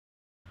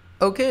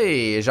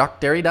Okay, Jacques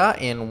Derrida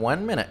in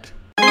 1 minute.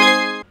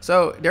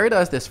 So,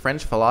 Derrida is this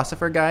French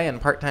philosopher guy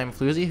and part-time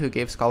floozy who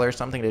gave scholars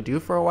something to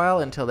do for a while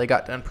until they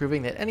got done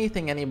proving that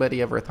anything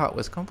anybody ever thought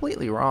was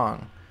completely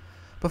wrong.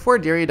 Before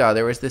Derrida,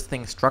 there was this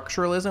thing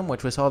structuralism,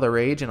 which was all the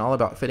rage and all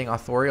about fitting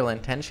authorial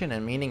intention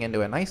and meaning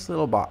into a nice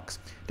little box.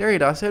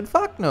 Derrida said,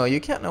 fuck no,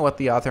 you can't know what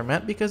the author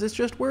meant because it's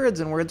just words,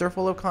 and words are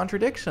full of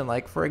contradiction,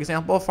 like, for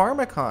example,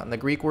 pharmakon, the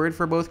Greek word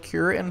for both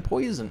cure and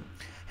poison.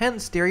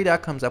 Hence,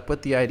 Derrida comes up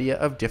with the idea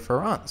of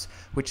difference,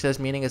 which says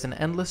meaning is an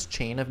endless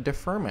chain of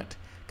deferment,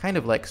 kind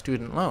of like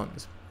student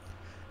loans.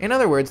 In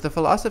other words, the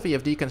philosophy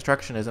of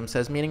deconstructionism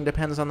says meaning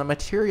depends on the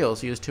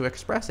materials used to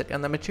express it,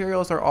 and the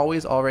materials are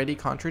always already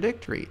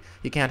contradictory.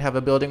 You can't have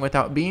a building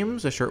without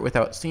beams, a shirt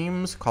without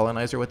seams,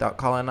 colonizer without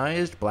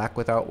colonized, black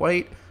without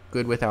white,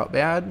 good without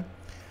bad.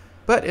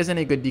 But as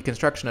any good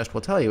deconstructionist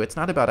will tell you, it's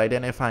not about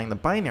identifying the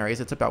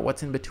binaries, it's about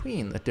what's in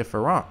between, the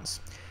difference.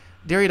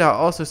 Derrida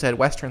also said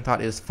Western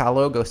thought is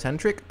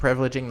phallogocentric,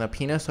 privileging the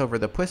penis over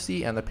the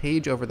pussy and the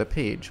page over the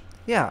page.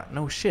 Yeah,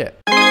 no shit.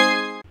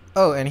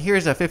 Oh, and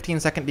here's a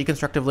 15-second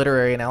deconstructive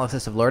literary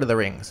analysis of Lord of the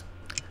Rings.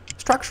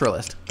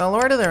 Structuralist. The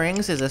Lord of the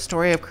Rings is a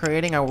story of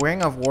creating a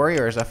ring of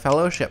warriors, a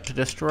fellowship, to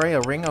destroy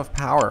a ring of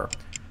power.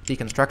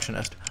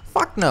 Deconstructionist.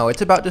 Fuck no,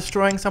 it's about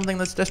destroying something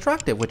that's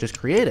destructive, which is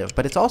creative,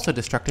 but it's also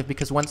destructive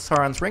because once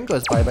Sauron's ring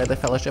goes bye-bye, the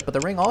Fellowship of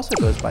the Ring also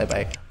goes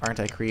bye-bye. Aren't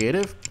I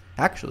creative?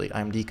 Actually,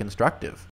 I'm deconstructive.